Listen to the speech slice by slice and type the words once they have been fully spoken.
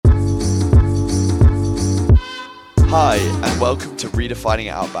Hi, and welcome to Redefining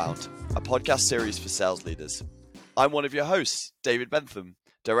Outbound, a podcast series for sales leaders. I'm one of your hosts, David Bentham,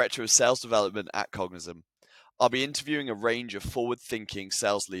 Director of Sales Development at Cognizant. I'll be interviewing a range of forward-thinking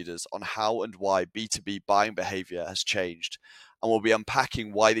sales leaders on how and why B2B buying behavior has changed, and we'll be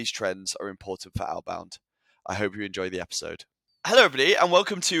unpacking why these trends are important for outbound. I hope you enjoy the episode. Hello, everybody, and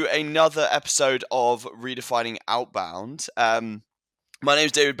welcome to another episode of Redefining Outbound. My name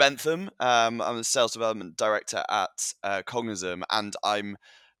is David Bentham. I'm the Sales Development Director at Cognizant, and I'm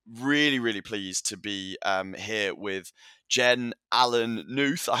really pleased to be here with Jen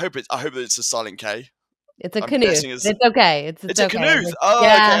Allen-Knuth. I hope it's a silent K. It's a I'm Knuth. guessing It's okay. It's a okay. Knuth. Oh,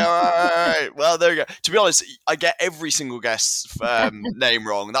 Yeah. okay. All right. Well, there you go. To be honest, I get every single guest's name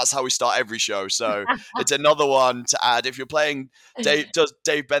wrong. That's how we start every show. So it's another one to add. If you're playing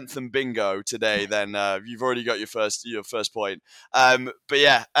Dave Bentham bingo today, then you've already got your first point. But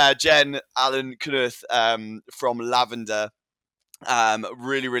yeah, Jen Allen-Knuth from Lavender.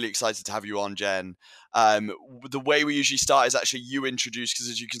 Really excited to have you on, Jen. The way we usually start is actually you introduce, because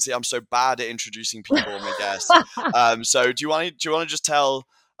as you can see, I'm so bad at introducing people on my guests. So do you want to just tell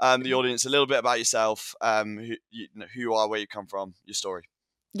the audience a little bit about yourself, who you are, where you come from, your story?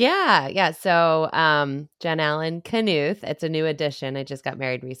 Yeah. So Jen Allen-Knuth, it's a new addition. I just got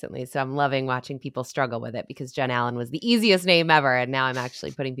married recently, so I'm loving watching people struggle with it because Jen Allen was the easiest name ever, and now I'm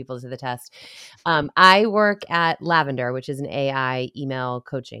actually putting people to the test. I work at Lavender, which is an AI email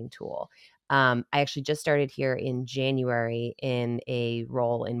coaching tool. I actually just started here in January in a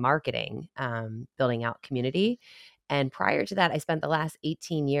role in marketing, building out community. And prior to that, I spent the last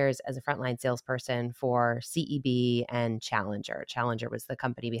 18 years as a frontline salesperson for CEB and Challenger. Challenger was the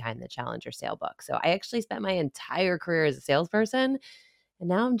company behind the Challenger sale book. So I actually spent my entire career as a salesperson, and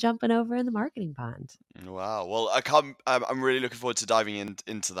now I'm jumping over in the marketing pond. Wow. Well, I'm really looking forward to diving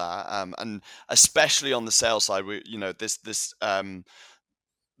into that, and especially on the sales side.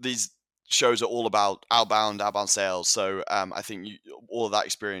 These shows are all about outbound sales. So I think all of that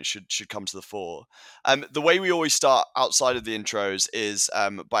experience should come to the fore. The way we always start outside of the intros is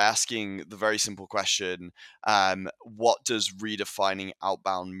by asking the very simple question, what does redefining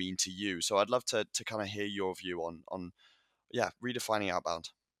outbound mean to you? So I'd love to kind of hear your view on redefining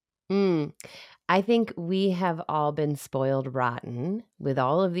outbound. I think we have all been spoiled rotten with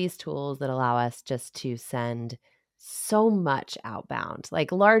all of these tools that allow us just to send so much outbound.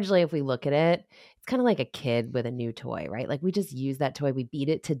 Like largely, if we look at it, it's kind of like a kid with a new toy, right? Like we just use that toy, we beat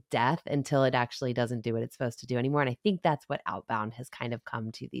it to death until it actually doesn't do what it's supposed to do anymore. And I think that's what outbound has kind of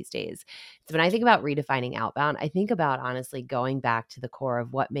come to these days. So when I think about redefining outbound, I think about honestly going back to the core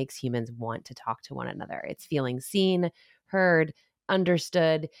of what makes humans want to talk to one another. It's feeling seen, heard,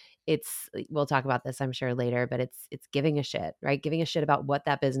 understood. We'll talk about this I'm sure later, but it's giving a shit, right? Giving a shit about what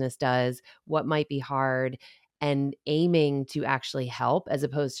that business does, what might be hard, and aiming to actually help as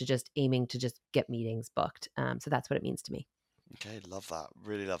opposed to just aiming to just get meetings booked. So that's what it means to me. Okay, love that.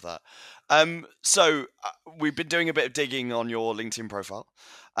 Really love that. So we've been doing a bit of digging on your LinkedIn profile,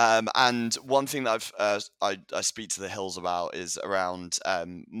 and one thing that I speak to the hills about is around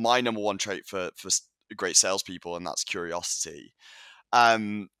my number one trait for great salespeople, and that's curiosity.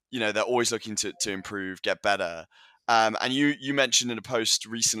 They're always looking to improve, get better. And you mentioned in a post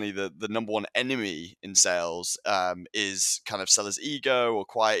recently that the number one enemy in sales is kind of seller's ego or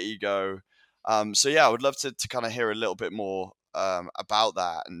quiet ego. So yeah, I would love to kind of hear a little bit more about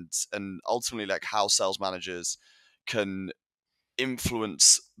that, and ultimately like how sales managers can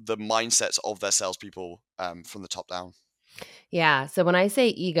influence the mindsets of their salespeople from the top down. Yeah. So when I say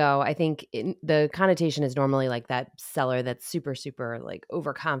ego, I think the connotation is normally like that seller that's super like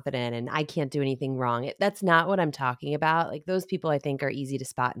overconfident and I can't do anything wrong. That's not what I'm talking about. Like those people I think are easy to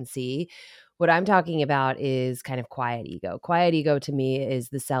spot and see. What I'm talking about is kind of quiet ego. Quiet ego to me is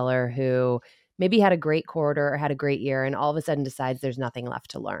the seller who maybe had a great quarter or had a great year and all of a sudden decides there's nothing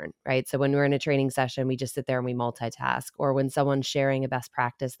left to learn, right? So when we're in a training session, we just sit there and we multitask. Or when someone's sharing a best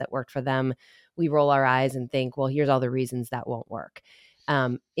practice that worked for them, we roll our eyes and think, well, here's all the reasons that won't work.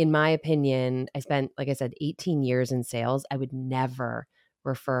 In my opinion, I spent, like I said, 18 years in sales. I would never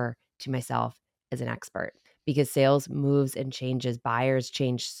refer to myself as an expert because sales moves and changes. Buyers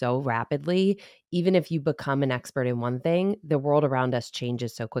change so rapidly. Even if you become an expert in one thing, the world around us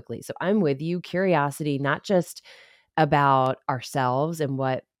changes so quickly. So I'm with you. Curiosity, not just about ourselves and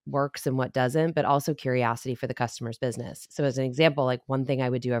what works and what doesn't, but also curiosity for the customer's business. So as an example, like one thing I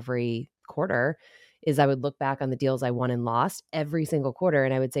would do every quarter is I would look back on the deals I won and lost every single quarter.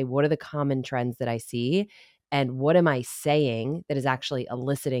 And I would say, what are the common trends that I see? And what am I saying that is actually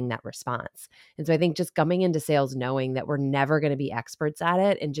eliciting that response? And so I think just coming into sales knowing that we're never going to be experts at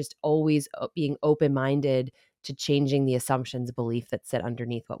it and just always being open-minded to changing the assumptions, belief that sit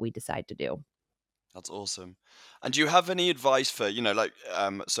underneath what we decide to do. That's awesome. And do you have any advice for, like,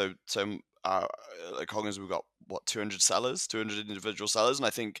 at Cognizant, we've got what, 200 sellers, 200 individual sellers, and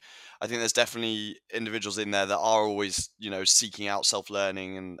I think there's definitely individuals in there that are always, seeking out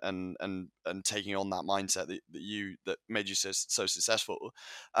self-learning and taking on that mindset that made you so successful.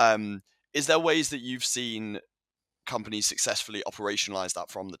 Um, is there ways that you've seen companies successfully operationalize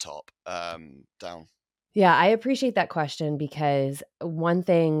that from the top down? Yeah, I appreciate that question because one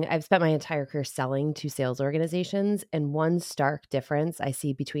thing I've spent my entire career selling to sales organizations, and one stark difference I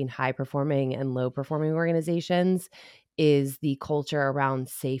see between high performing and low performing organizations is the culture around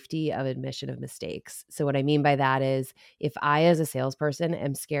safety of admission of mistakes. So, what I mean by that is if I, as a salesperson,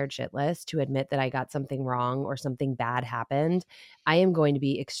 am scared shitless to admit that I got something wrong or something bad happened, I am going to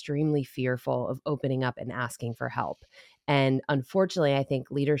be extremely fearful of opening up and asking for help. And unfortunately, I think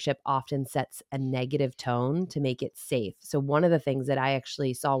leadership often sets a negative tone to make it safe. So, one of the things that I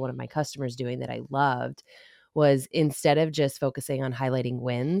actually saw one of my customers doing that I loved was instead of just focusing on highlighting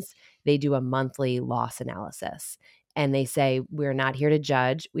wins, they do a monthly loss analysis. And they say, we're not here to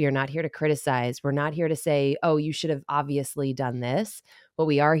judge. We are not here to criticize. We're not here to say, oh, you should have obviously done this. What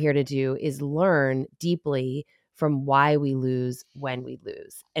we are here to do is learn deeply from why we lose when we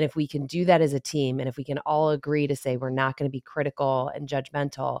lose. And if we can do that as a team, and if we can all agree to say we're not going to be critical and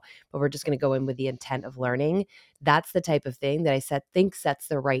judgmental, but we're just going to go in with the intent of learning, that's the type of thing that think sets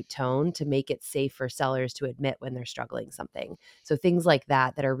the right tone to make it safe for sellers to admit when they're struggling something. So things like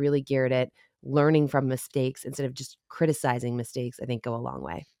that are really geared at learning from mistakes instead of just criticizing mistakes, I think go a long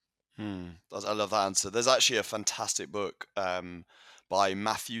way. I love that answer. There's actually a fantastic book by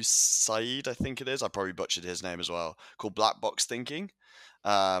Matthew Said, I think it is. I probably butchered his name as well, called Black Box Thinking.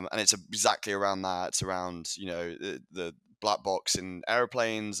 And it's exactly around that. It's around, the black box in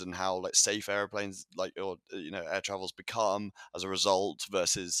airplanes and how like safe airplanes or air travel's become as a result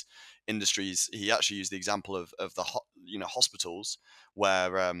versus industries. He actually used the example of the hospitals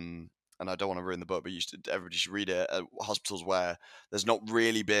where and I don't want to ruin the book, but everybody should read it. Hospitals where there's not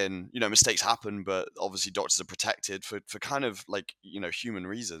really been, mistakes happen, but obviously doctors are protected for kind of like, human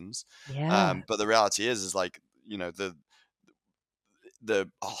reasons. Yeah, But the reality is like, the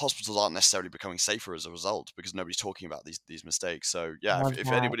hospitals aren't necessarily becoming safer as a result because nobody's talking about these mistakes. So yeah, love if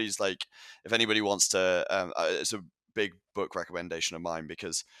that. anybody's like, if anybody wants to, it's a big book recommendation of mine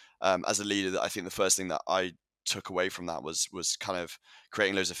because as a leader, I think the first thing that I took away from that was kind of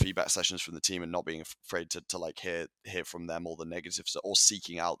creating loads of feedback sessions from the team and not being afraid to like hear from them all the negatives or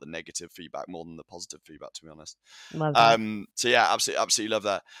seeking out the negative feedback more than the positive feedback, to be honest. Love that. So yeah, absolutely love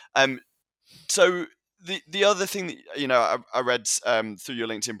that. So the other thing that I read through your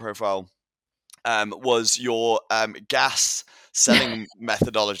LinkedIn profile was your G.A.S selling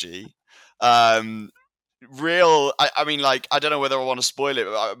methodology. Um, I mean, like, I don't know whether I want to spoil it,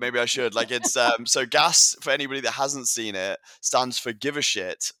 but maybe I should. Like, it's so G.A.S, for anybody that hasn't seen it, stands for give a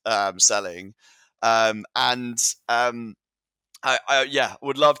shit selling. And yeah,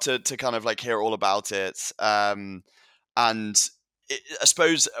 would love to kind of like hear all about it. And I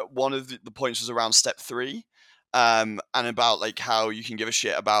suppose one of the points was around step three, and about like how you can give a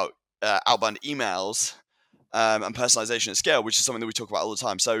shit about outbound emails and personalization at scale, which is something that we talk about all the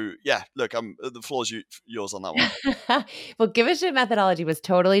time. So yeah, look, the floor's yours on that one. Well, give a shit methodology was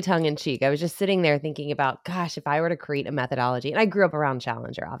totally tongue in cheek. I was just sitting there thinking about, gosh, if I were to create a methodology, and I grew up around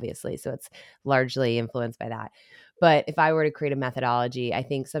Challenger, obviously, so it's largely influenced by that. But if I were to create a methodology, I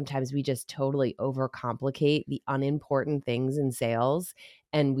think sometimes we just totally overcomplicate the unimportant things in sales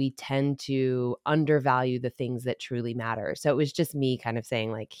and we tend to undervalue the things that truly matter. So it was just me kind of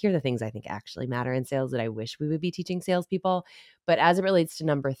saying, like, here are the things I think actually matter in sales that I wish we would be teaching salespeople. But as it relates to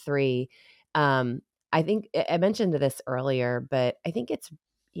number three, um, I think I mentioned this earlier, but I think it's,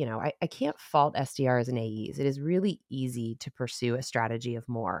 I can't fault SDRs and AEs. It is really easy to pursue a strategy of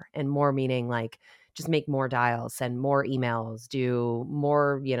more, and more meaning like just make more dials, send more emails, do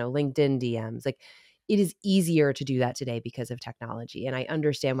more, LinkedIn DMs. Like it is easier to do that today because of technology. And I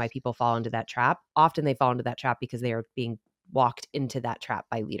understand why people fall into that trap. Often they fall into that trap because they are being walked into that trap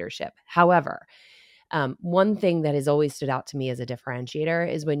by leadership. However, one thing that has always stood out to me as a differentiator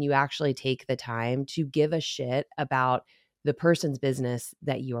is when you actually take the time to give a shit about the person's business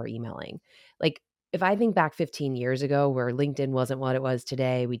that you are emailing. Like, if I think back 15 years ago where LinkedIn wasn't what it was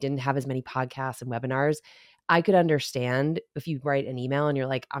today, we didn't have as many podcasts and webinars. I could understand if you write an email and you're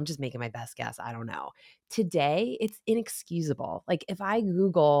like, I'm just making my best guess. I don't know. Today, it's inexcusable. Like, if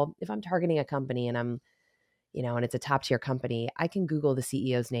I'm targeting a company and and it's a top tier company, I can Google the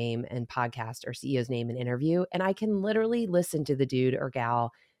CEO's name and podcast or CEO's name and interview, and I can literally listen to the dude or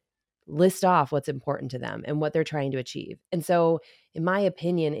gal list off what's important to them and what they're trying to achieve. And so, in my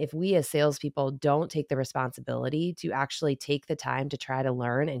opinion, if we as salespeople don't take the responsibility to actually take the time to try to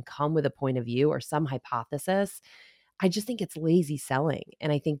learn and come with a point of view or some hypothesis, I just think it's lazy selling.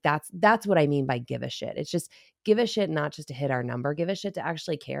 And I think that's what I mean by give a shit. It's just give a shit, not just to hit our number, give a shit to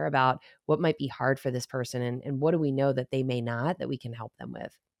actually care about what might be hard for this person and what do we know that they may not that we can help them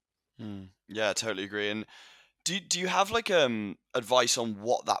with. Yeah, I totally agree. And do you have like advice on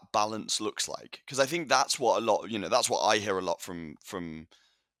what that balance looks like? Because I think that's what a lot, that's what I hear a lot from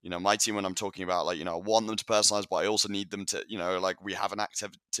my team when I'm talking about, like, I want them to personalize, but I also need them to, like, we have an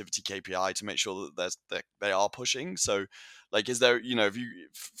activity KPI to make sure that they are pushing. So, like, is there, if you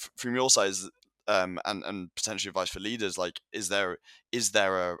from your side, and potentially advice for leaders, like, is there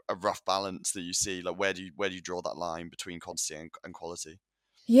a rough balance that you see? Like, where do you draw that line between quantity and quality?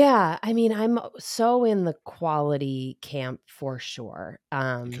 Yeah, I mean, I'm so in the quality camp for sure.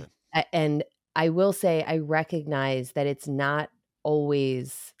 Okay. And I will say I recognize that it's not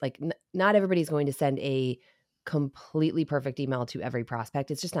always like not everybody's going to send a completely perfect email to every prospect.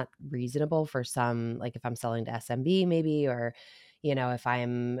 It's just not reasonable for some, like if I'm selling to SMB maybe, or if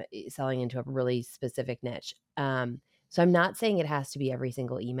I'm selling into a really specific niche. So I'm not saying it has to be every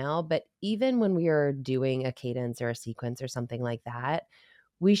single email, but even when we are doing a cadence or a sequence or something like that,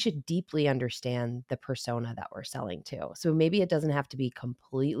 we should deeply understand the persona that we're selling to. So maybe it doesn't have to be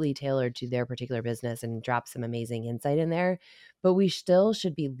completely tailored to their particular business and drop some amazing insight in there, but we still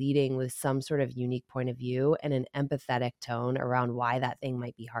should be leading with some sort of unique point of view and an empathetic tone around why that thing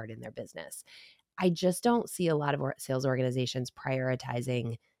might be hard in their business. I just don't see a lot of sales organizations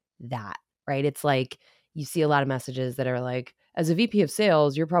prioritizing that, right? It's like you see a lot of messages that are like, as a VP of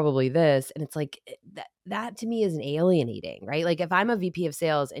sales, you're probably this. And it's like, that to me is an alienating, right? Like if I'm a VP of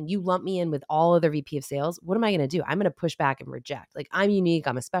sales and you lump me in with all other VP of sales, what am I going to do? I'm going to push back and reject. Like I'm unique.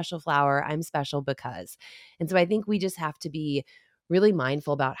 I'm a special flower. I'm special because. And so I think we just have to be really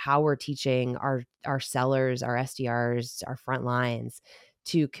mindful about how we're teaching our sellers, our SDRs, our front lines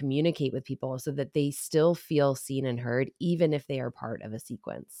to communicate with people so that they still feel seen and heard, even if they are part of a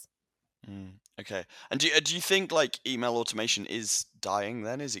sequence. Okay. And do you think like email automation is dying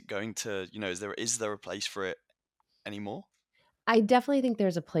then? Is it going to, is there a place for it anymore? I definitely think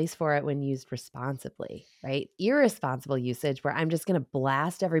there's a place for it when used responsibly, right? Irresponsible usage where I'm just going to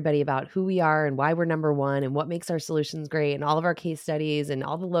blast everybody about who we are and why we're number one and what makes our solutions great and all of our case studies and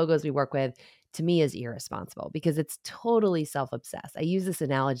all the logos we work with, to me is irresponsible because it's totally self-obsessed. I use this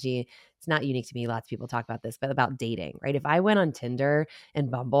analogy. It's not unique to me. Lots of people talk about this, but about dating, right? If I went on Tinder and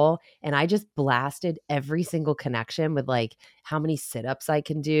Bumble and I just blasted every single connection with like how many sit-ups I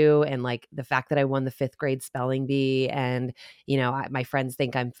can do and like the fact that I won the fifth grade spelling bee and my friends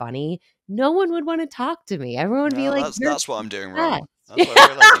think I'm funny, no one would wanna talk to me. Everyone would be No, like, "You're that's what I'm doing the wrong. That's what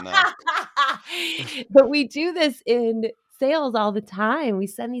I'm best." realizing now. But we do this in sales all the time. We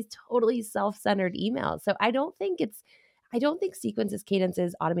send these totally self-centered emails. So I don't think sequences,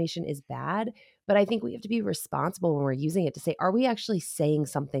 cadences, automation is bad, but I think we have to be responsible when we're using it to say, are we actually saying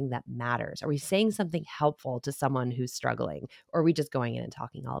something that matters? Are we saying something helpful to someone who's struggling? Or are we just going in and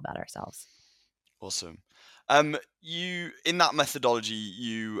talking all about ourselves? Awesome. You in that methodology,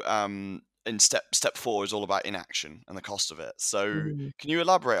 you in step 4 is all about inaction and the cost of it. So Mhm. can you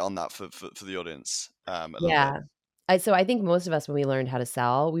elaborate on that for the audience a little bit? Yeah. So I think most of us, when we learned how to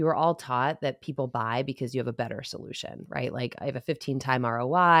sell, we were all taught that people buy because you have a better solution, right? Like I have a 15 time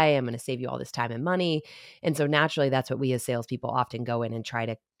ROI. I'm going to save you all this time and money. And so naturally, that's what we as salespeople often go in and try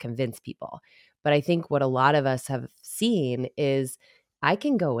to convince people. But I think what a lot of us have seen is I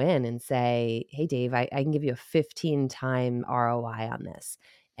can go in and say, hey, Dave, I can give you a 15 time ROI on this.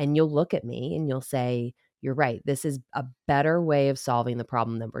 And you'll look at me and you'll say, you're right. This is a better way of solving the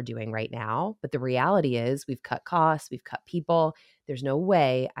problem that we're doing right now. But the reality is we've cut costs, we've cut people. There's no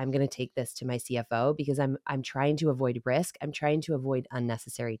way I'm going to take this to my CFO because I'm trying to avoid risk. I'm trying to avoid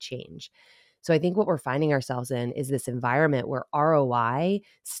unnecessary change. So I think what we're finding ourselves in is this environment where ROI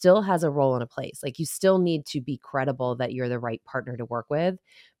still has a role and a place. Like you still need to be credible that you're the right partner to work with.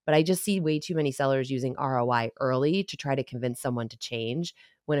 But I just see way too many sellers using ROI early to try to convince someone to change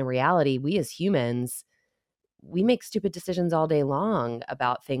when in reality, we as humans, we make stupid decisions all day long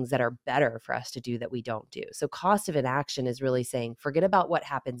about things that are better for us to do that we don't do. So cost of inaction is really saying, forget about what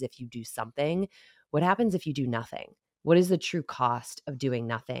happens if you do something. What happens if you do nothing? What is the true cost of doing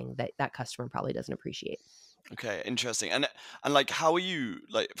nothing that that customer probably doesn't appreciate? Okay, interesting. And like, how are you,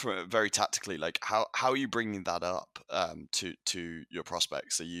 like, from very tactically, like, how are you bringing that up to your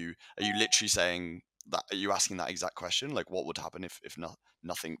prospects? Are you literally saying, that, are you asking that exact question? Like, what would happen if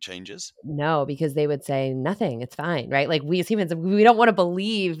nothing changes? No, because they would say, "Nothing, it's fine," right? Like, we as humans, we don't wanna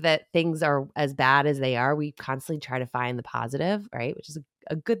believe that things are as bad as they are. We constantly try to find the positive, right? Which is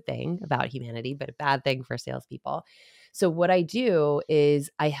a good thing about humanity, but a bad thing for salespeople. So what I do is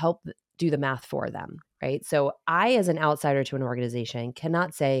I help do the math for them, right? So I, as an outsider to an organization,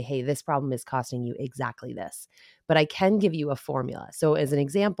 cannot say, "Hey, this problem is costing you exactly this," but I can give you a formula. So as an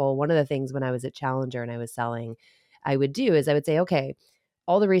example, one of the things when I was at Challenger and I was selling, I would do is I would say, "Okay,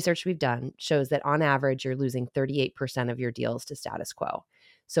 all the research we've done shows that on average, you're losing 38% of your deals to status quo.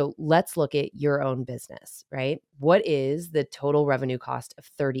 So let's look at your own business, right? What is the total revenue cost of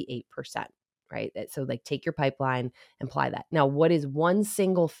 38%, right? So, like, take your pipeline and apply that. Now, what is one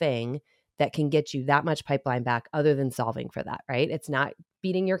single thing that can get you that much pipeline back other than solving for that, right? It's not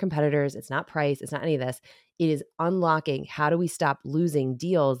beating your competitors, it's not price, it's not any of this. It is unlocking how do we stop losing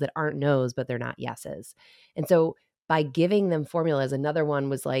deals that aren't no's, but they're not yeses. And so, by giving them formulas, another one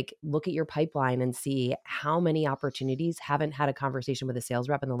was like, look at your pipeline and see how many opportunities haven't had a conversation with a sales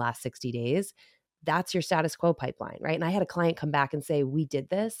rep in the last 60 days. That's your status quo pipeline, right? And I had a client come back and say, we did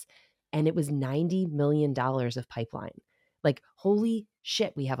this and it was $90 million of pipeline. Like, holy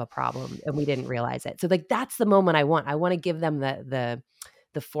shit, we have a problem and we didn't realize it. So, like, that's the moment I want. I want to give them the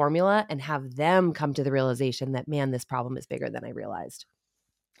formula and have them come to the realization that, man, this problem is bigger than I realized.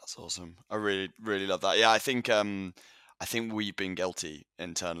 That's awesome. I really, really love that. Yeah, I think we've been guilty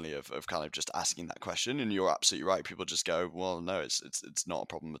internally of kind of just asking that question, and you're absolutely right. People just go, "Well, no, it's not a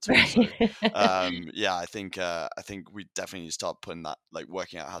problem at all." So, Right. yeah, I think we definitely need to start putting that, like,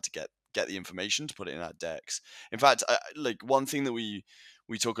 working out how to get the information to put it in our decks. In fact, like, one thing that we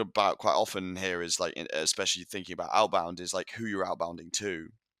talk about quite often here is, like, especially thinking about outbound, is like who you're outbounding to.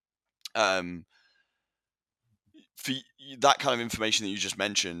 Um, for that kind of information that you just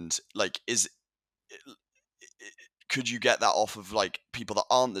mentioned, like, could you get that off of, like, people that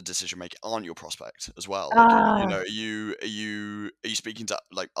aren't the decision maker, aren't your prospect as well? Like, Ah. are you speaking to,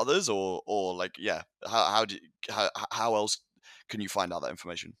 like, others, or like, yeah, how else can you find out that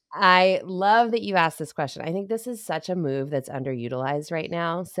information? I love that you asked this question. I think this is such a move that's underutilized right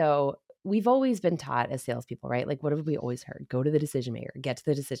now. So we've always been taught as salespeople, right? Like, what have we always heard? Go to the decision maker, get to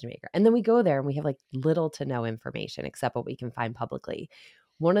the decision maker. And then we go there and we have like little to no information except what we can find publicly.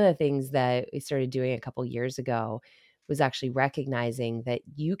 One of the things that we started doing a couple years ago was actually recognizing that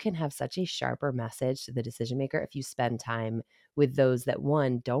you can have such a sharper message to the decision maker if you spend time with those that,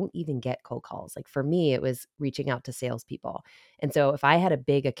 one, don't even get cold calls. Like, for me, it was reaching out to salespeople. And so if I had a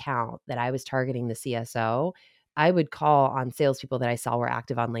big account that I was targeting the CSO, I would call on salespeople that I saw were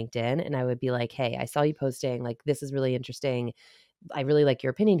active on LinkedIn. And I would be like, hey, I saw you posting, like, this is really interesting. I really like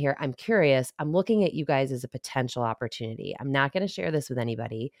your opinion here. I'm curious. I'm looking at you guys as a potential opportunity. I'm not going to share this with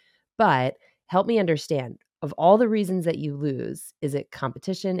anybody, but help me understand, of all the reasons that you lose, is it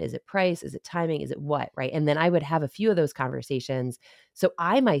competition? Is it price? Is it timing? Is it what? Right. And then I would have a few of those conversations so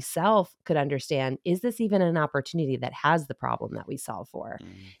I myself could understand, is this even an opportunity that has the problem that we solve for? Mm,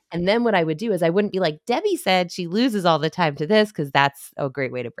 And then what I would do is I wouldn't be like, Debbie said she loses all the time to this, because that's a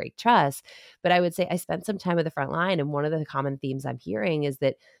great way to break trust. But I would say I spent some time with the front line. And one of the common themes I'm hearing is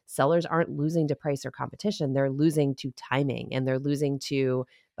that sellers aren't losing to price or competition. They're losing to timing and they're losing to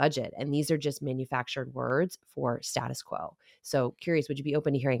budget. And these are just manufactured words for status quo. So curious, would you be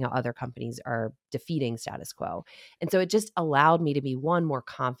open to hearing how other companies are defeating status quo? And so it just allowed me to be, one, more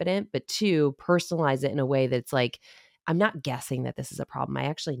confident, but two, personalize it in a way that's like, I'm not guessing that this is a problem. I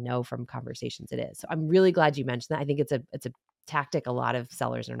actually know from conversations it is. So I'm really glad you mentioned that. I think it's a tactic a lot of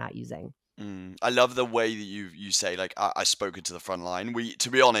sellers are not using. I love the way that you say, like, I spoken to the front line. To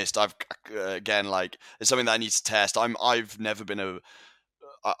be honest, again, like, it's something that I need to test. I've never been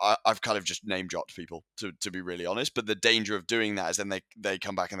I've kind of just name dropped people, to be really honest. But the danger of doing that is then they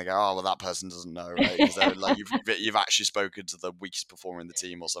come back and they go, oh, well, that person doesn't know, right? Because they're like, you've actually spoken to the weakest performer in the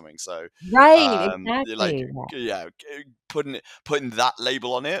team or something. So, Right, like, exactly. yeah, putting that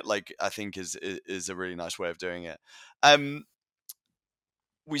label on it, like, I think is a really nice way of doing it. Um,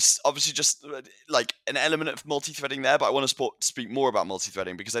 obviously just, like, an element of multi-threading there, but I want to speak more about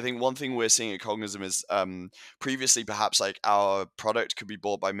multi-threading, because I think one thing we're seeing at Cognism is, previously perhaps, like, our product could be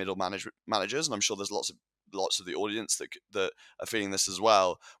bought by managers, and I'm sure there's lots of the audience that are feeling this as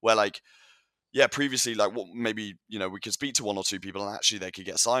well, where, like, yeah, previously, like, what, maybe, we could speak to one or two people and actually they could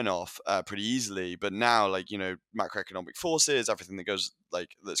get sign off pretty easily, but now, like, macroeconomic forces, everything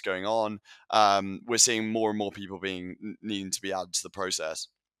that's going on, we're seeing more and more people needing to be added to the process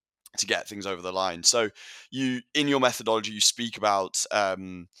to get things over the line. So, in your methodology, you speak about,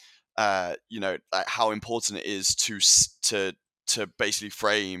 like, how important it is to basically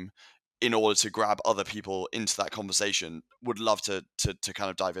frame in order to grab other people into that conversation. Would love to kind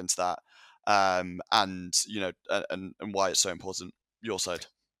of dive into that, and and why it's so important. Your side.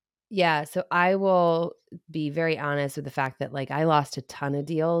 Yeah, so I will be very honest with the fact that, like, I lost a ton of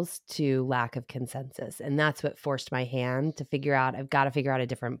deals to lack of consensus, and that's what forced my hand to figure out I've gotta figure out a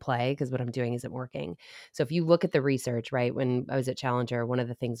different play because what I'm doing isn't working. So if you look at the research, right, when I was at Challenger, one of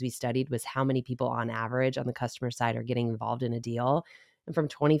the things we studied was how many people on average on the customer side are getting involved in a deal, and from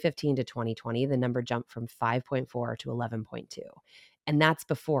 2015 to 2020, the number jumped from 5.4 to 11.2, and that's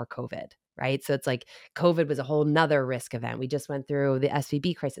before COVID, right? So it's like COVID was a whole nother risk event. We just went through the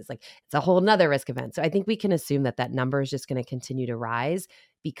SVB crisis. Like it's a whole nother risk event. So I think we can assume that that number is just going to continue to rise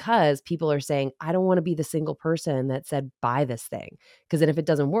because people are saying, I don't want to be the single person that said, buy this thing. Because then if it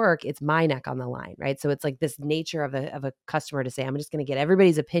doesn't work, it's my neck on the line, right? So it's like this nature of a customer to say, I'm just going to get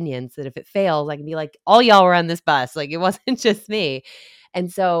everybody's opinions that if it fails, I can be like, all y'all were on this bus. Like it wasn't just me.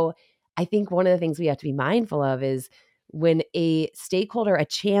 And so I think one of the things we have to be mindful of is when a stakeholder, a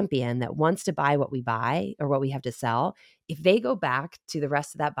champion that wants to buy what we buy or what we have to sell, if they go back to the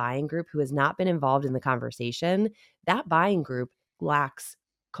rest of that buying group who has not been involved in the conversation, that buying group lacks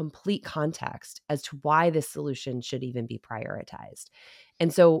complete context as to why this solution should even be prioritized.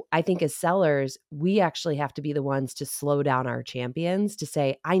 And so I think as sellers, we actually have to be the ones to slow down our champions to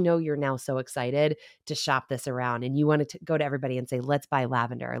say, I know you're now so excited to shop this around and you want to go to everybody and say, let's buy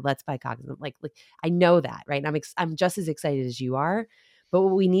lavender, or let's buy cognizant. Like I know that, right? And I'm just as excited as you are. But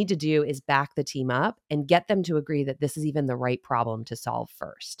what we need to do is back the team up and get them to agree that this is even the right problem to solve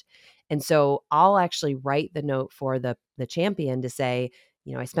first. And so I'll actually write the note for the champion to say,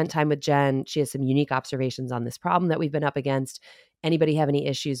 I spent time with Jen. She has some unique observations on this problem that we've been up against. Anybody have any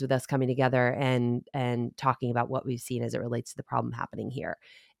issues with us coming together and talking about what we've seen as it relates to the problem happening here?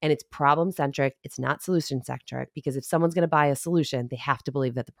 And it's problem centric. It's not solution centric because if someone's going to buy a solution, they have to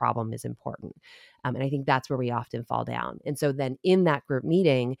believe that the problem is important. And I think that's where we often fall down. And so then in that group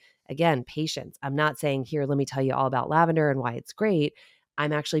meeting, again, patience. I'm not saying, here, let me tell you all about lavender and why it's great.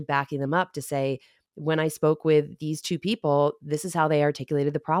 I'm actually backing them up to say, when I spoke with these two people, this is how they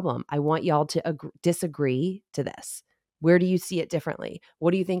articulated the problem. I want y'all to disagree to this. Where do you see it differently?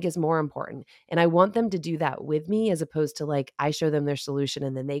 What do you think is more important? And I want them to do that with me as opposed to like I show them their solution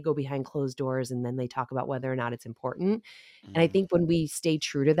and then they go behind closed doors and then they talk about whether or not it's important. And I Mm. think when we stay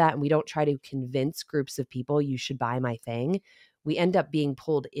true to that and we don't try to convince groups of people you should buy my thing, we end up being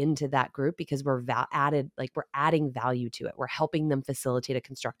pulled into that group because we're adding value to it. We're helping them facilitate a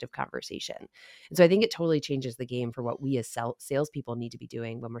constructive conversation. And so I think it totally changes the game for what we as salespeople need to be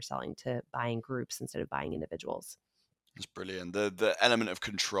doing when we're selling to buying groups instead of buying individuals. It's brilliant. The element of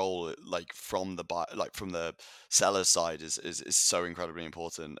control, like from the from the seller's side, is so incredibly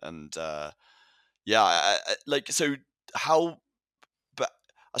important. And yeah, like so how. But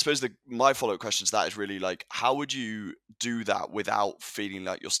I suppose my follow up question to that is really like, how would you do that without feeling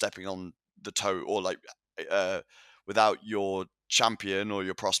like you're stepping on the toe, or like uh, without your champion or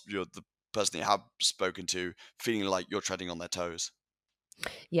the person that you have spoken to feeling like you're treading on their toes?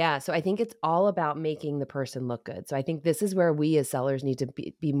 Yeah. So I think it's all about making the person look good. So I think this is where we as sellers need to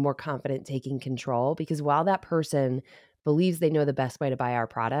be more confident taking control because while that person believes they know the best way to buy our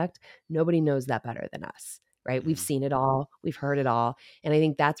product, nobody knows that better than us. Right. We've Mm. seen it all. We've heard it all. And I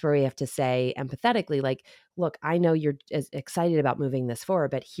think that's where we have to say empathetically, like, look, I know you're as excited about moving this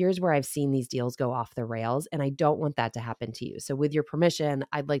forward, but here's where I've seen these deals go off the rails. And I don't want that to happen to you. So, with your permission,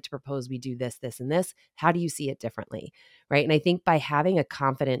 I'd like to propose we do this, this, and this. How do you see it differently? Right. And I think by having a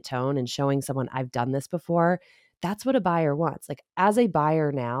confident tone and showing someone I've done this before, that's what a buyer wants. Like as a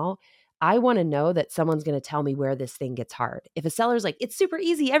buyer now, I want to know that someone's going to tell me where this thing gets hard. If a seller's like, it's super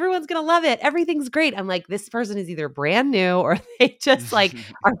easy, everyone's going to love it, everything's great. I'm like, this person is either brand new or they just like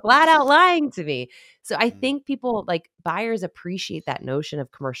are flat out lying to me. So I Mm. think people like buyers appreciate that notion of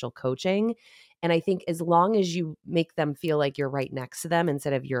commercial coaching. And I think as long as you make them feel like you're right next to them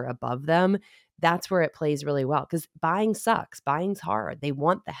instead of you're above them, that's where it plays really well because buying sucks. Buying's hard. They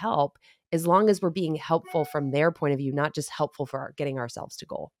want the help as long as we're being helpful from their point of view, not just helpful for getting ourselves to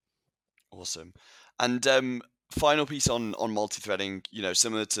goal. Awesome. And final piece on multi-threading,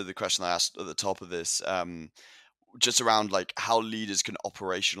 similar to the question I asked at the top of this, just around like how leaders can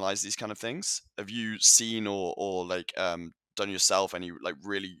operationalize these kind of things. Have you seen or like done yourself any like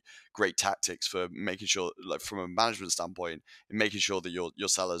really great tactics for making sure, like from a management standpoint, in making sure that your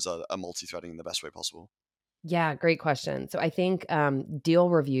sellers are multi-threading in the best way possible? Yeah, great question. So I think deal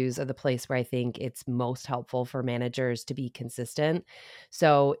reviews are the place where I think it's most helpful for managers to be consistent.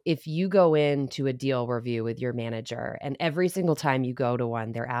 So if you go into a deal review with your manager and every single time you go to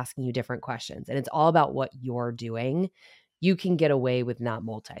one, they're asking you different questions and it's all about what you're doing, you can get away with not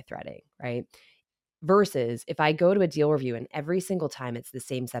multi-threading, right? Versus if I go to a deal review and every single time it's the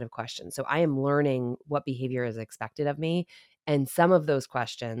same set of questions. So I am learning what behavior is expected of me. And some of those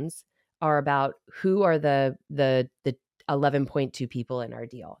questions are about who are the 11.2 people in our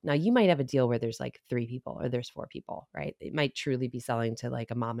deal. Now you might have a deal where there's like 3 people or there's 4 people, right? It might truly be selling to like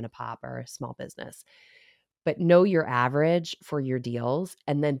a mom and a pop or a small business. But know your average for your deals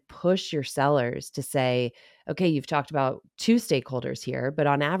and then push your sellers to say, okay, you've talked about 2 stakeholders here, but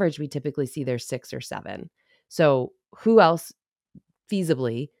on average, we typically see there's 6 or 7. So who else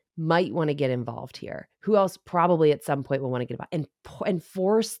feasibly might want to get involved here? Who else probably at some point will want to get involved and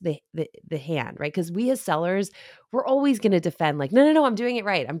force the hand, right? Because we as sellers, we're always going to defend like, no, no, no, I'm doing it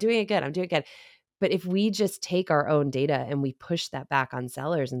right. I'm doing it good. I'm doing it good. But if we just take our own data and we push that back on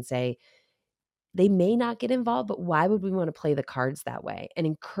sellers and say, they may not get involved, but why would we want to play the cards that way and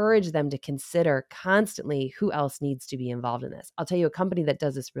encourage them to consider constantly who else needs to be involved in this? I'll tell you a company that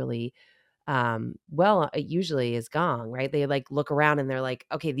does this really well, usually is Gong, right? They like look around and they're like,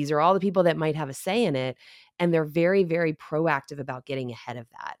 okay, these are all the people that might have a say in it. And they're very, very proactive about getting ahead of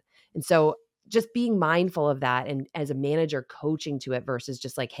that. And so just being mindful of that and as a manager coaching to it versus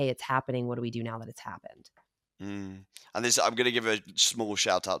just like, hey, it's happening. What do we do now that it's happened? Mm. And this, I'm going to give a small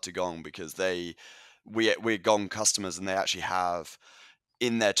shout out to Gong because we're Gong customers, and they actually have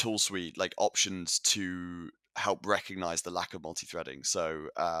in their tool suite like options to help recognize the lack of multi-threading. So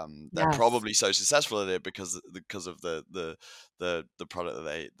they're Yes. probably so successful at it because of the product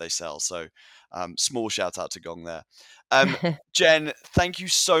that they sell. So small shout out to Gong there. Um, Jen, thank you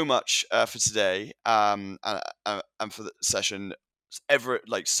so much for today, and for the session. Ever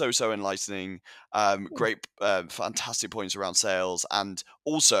like so enlightening. Great, fantastic points around sales, and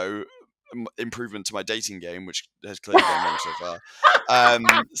also improvement to my dating game, which has clearly gone wrong so far.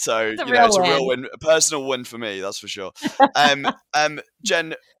 So It's a you know, real it's a real win. win, a personal win for me, that's for sure.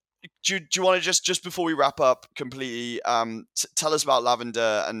 Jen, do you want to just before we wrap up completely, tell us about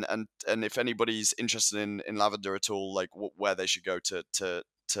lavender, and if anybody's interested in lavender at all, like where they should go to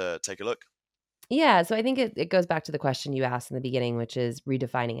take a look. Yeah, so I think it goes back to the question you asked in the beginning, which is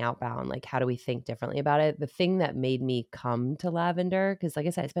redefining outbound. Like, how do we think differently about it? The thing that made me come to Lavender, because like I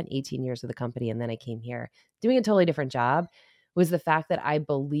said, I spent 18 years with the company and then I came here doing a totally different job, was the fact that I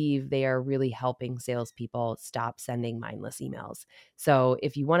believe they are really helping salespeople stop sending mindless emails. So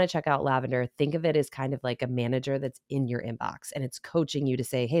if you want to check out Lavender, think of it as kind of like a manager that's in your inbox and it's coaching you to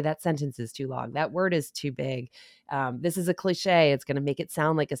say, hey, that sentence is too long. That word is too big. This is a cliche. It's going to make it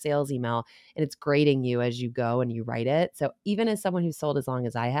sound like a sales email and it's grading you as you go and you write it. So even as someone who's sold as long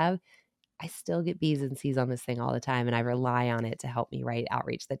as I have, I still get B's and C's on this thing all the time, and I rely on it to help me write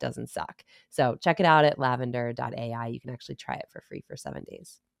outreach that doesn't suck. So check it out at lavender.ai. You can actually try it for free for 7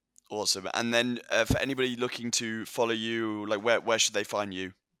 days. Awesome. And then for anybody looking to follow you, like where should they find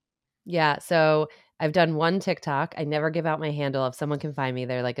you? Yeah. So I've done one TikTok. I never give out my handle. If someone can find me,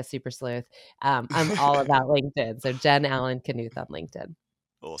 they're like a super sleuth. I'm all about LinkedIn. So Jen Allen-Knuth on LinkedIn.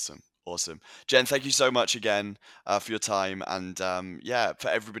 Awesome. Awesome. Jen, thank you so much again for your time. And yeah, for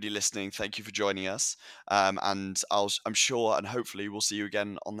everybody listening, thank you for joining us. And I'm sure and hopefully we'll see you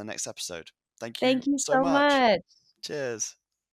again on the next episode. Thank you Thank you so so much. much. Cheers.